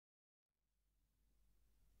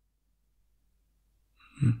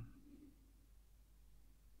Hmm.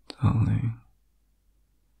 Darling.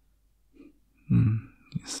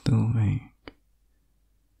 You're still awake.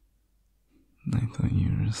 I thought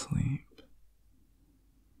you were asleep.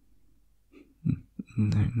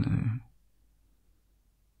 No.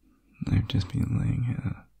 I've just been laying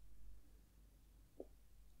here.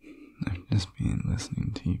 I've just been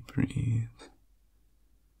listening to you breathe.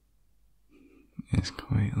 It's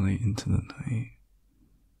quite late into the night.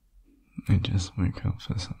 I just woke up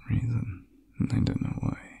for some reason, and I don't know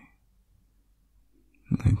why.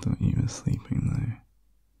 I thought you were sleeping though.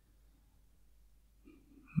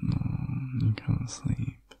 No, you can't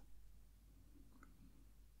sleep.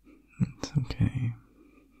 It's okay.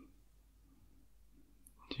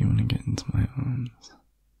 Do you want to get into my arms?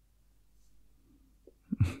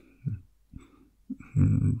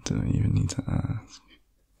 Do I even need to ask?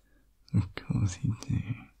 Of course you do.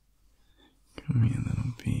 Come here,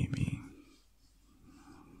 little baby.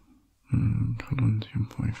 Cuddle into your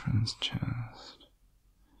boyfriend's chest.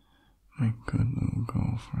 My good little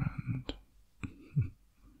girlfriend.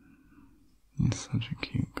 You're such a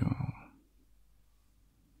cute girl.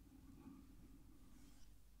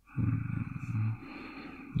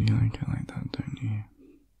 You like it like that, don't you?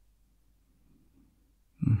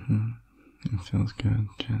 It feels good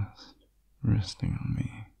just resting on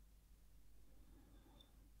me.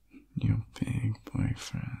 Your big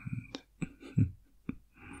boyfriend.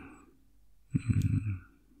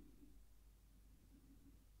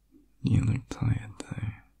 You look tired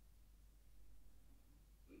though.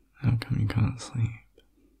 How come you can't sleep?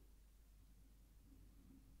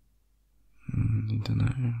 You don't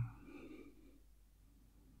know.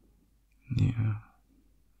 Yeah,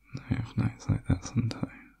 I have nights like that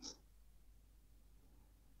sometimes.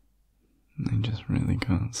 I just really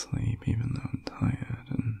can't sleep even though I'm tired,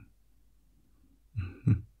 and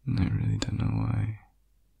I really don't know why.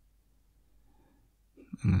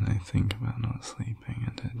 And then I think about not sleeping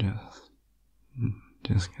and it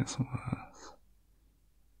just gets worse.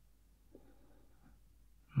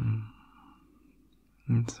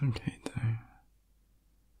 It's okay though.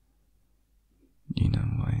 You know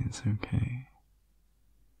why it's okay?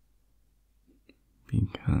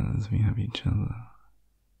 Because we have each other.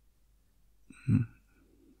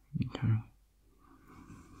 Okay.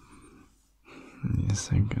 You're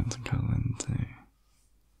so good to cuddle into.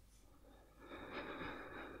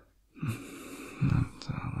 No,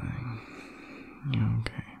 darling. You're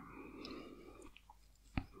okay.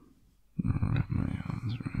 I'll wrap my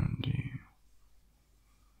arms around you.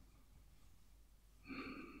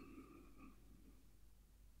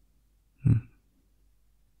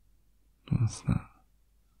 What's that?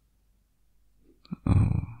 Oh,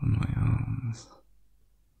 my arms.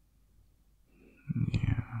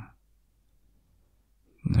 Yeah.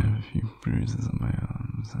 I have a few bruises on my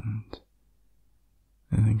arms, and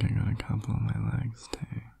I think I got a couple on my legs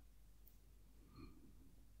too.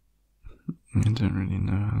 I don't really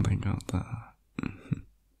know how they got there.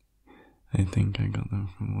 I think I got them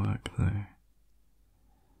from work though.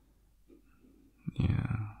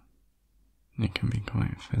 Yeah. It can be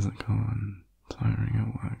quite physical and tiring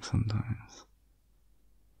at work sometimes.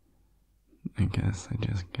 I guess I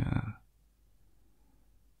just get,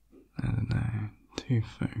 I don't know, too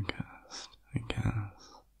focused, I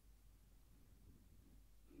guess.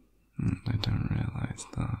 And I don't realise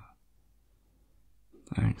that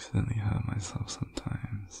I accidentally hurt myself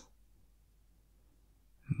sometimes.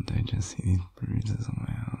 And I just see these bruises on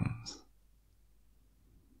my arms.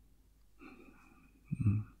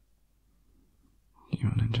 Do you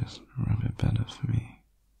want to just rub it better for me?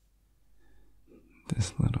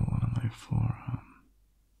 This little one on my forearm.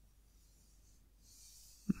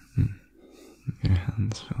 Your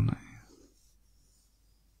hands feel nice.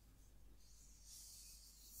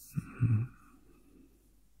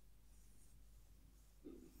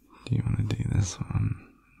 Do you want to do this one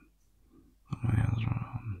on my other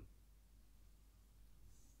arm?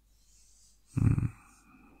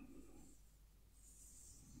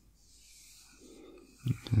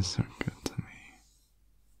 You're so good to me.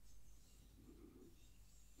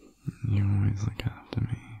 You always look after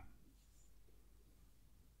me.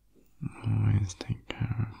 Always take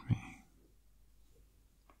care of me.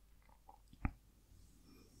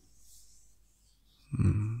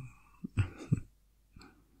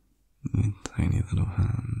 Your tiny little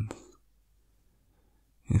hands.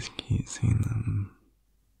 It's cute seeing them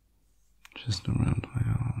just around my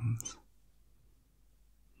arms.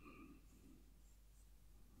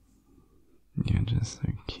 You're just so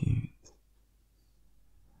cute.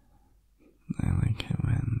 I like it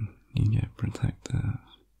when you get protective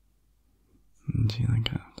and you look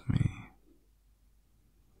after me.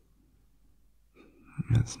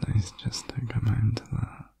 it's nice just to come home to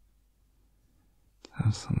that. To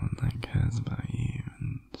have someone that cares about you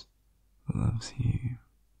and loves you.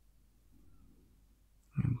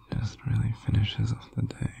 It just really finishes off the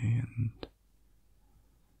day and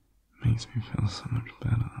makes me feel so much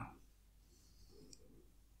better.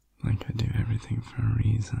 Like I do everything for a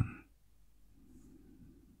reason.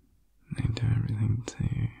 I do everything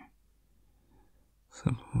to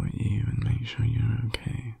support you and make sure you're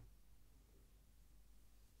okay.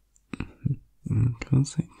 Of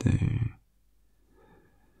course I do.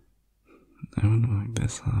 I wouldn't work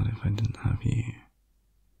this hard if I didn't have you.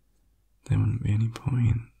 There wouldn't be any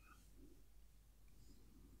point.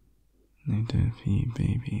 I do it for you,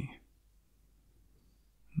 baby.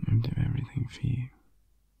 I do everything for you.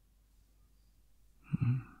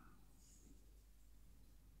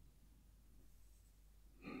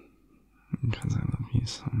 Because I love you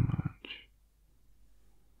so much.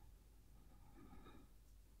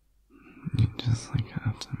 You just look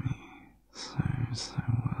after me so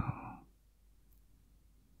well.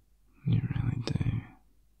 You really do.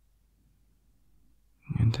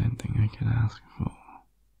 I don't think I could ask for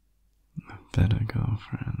a better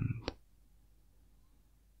girlfriend.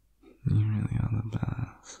 You really are the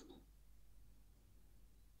best.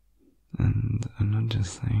 And I'm not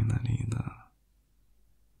just saying that either.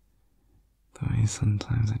 The way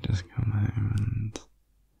sometimes I just come home and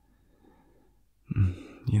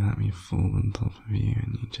you let me fall on top of you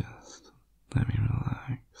and you just let me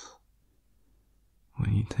relax while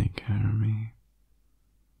you take care of me.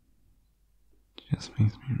 It just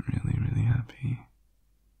makes me really happy.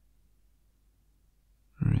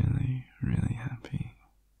 Really happy.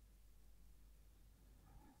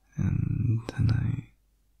 And tonight,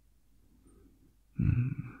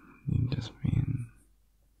 you've just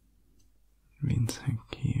been so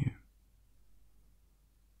cute.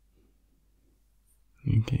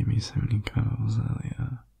 You gave me so many cuddles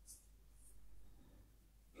earlier,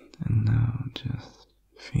 and now just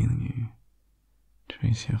feeling you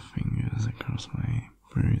trace your fingers across my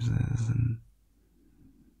bruises and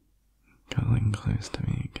cuddling close to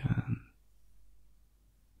me again.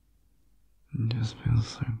 It just feels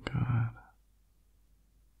so good.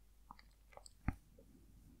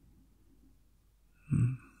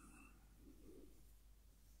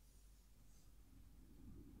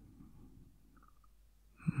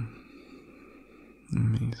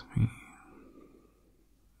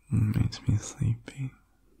 It makes me sleepy.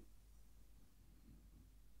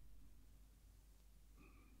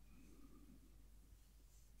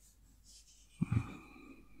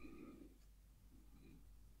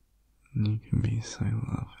 You can be so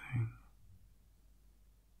loving,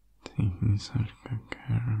 taking such good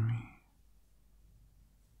care of me.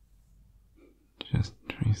 Just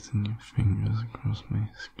tracing your fingers across my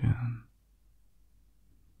skin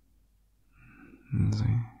as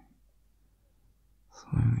I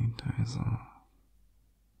slowly doze off.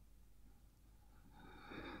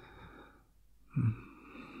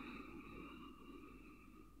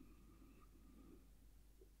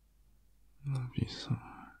 Love you so much.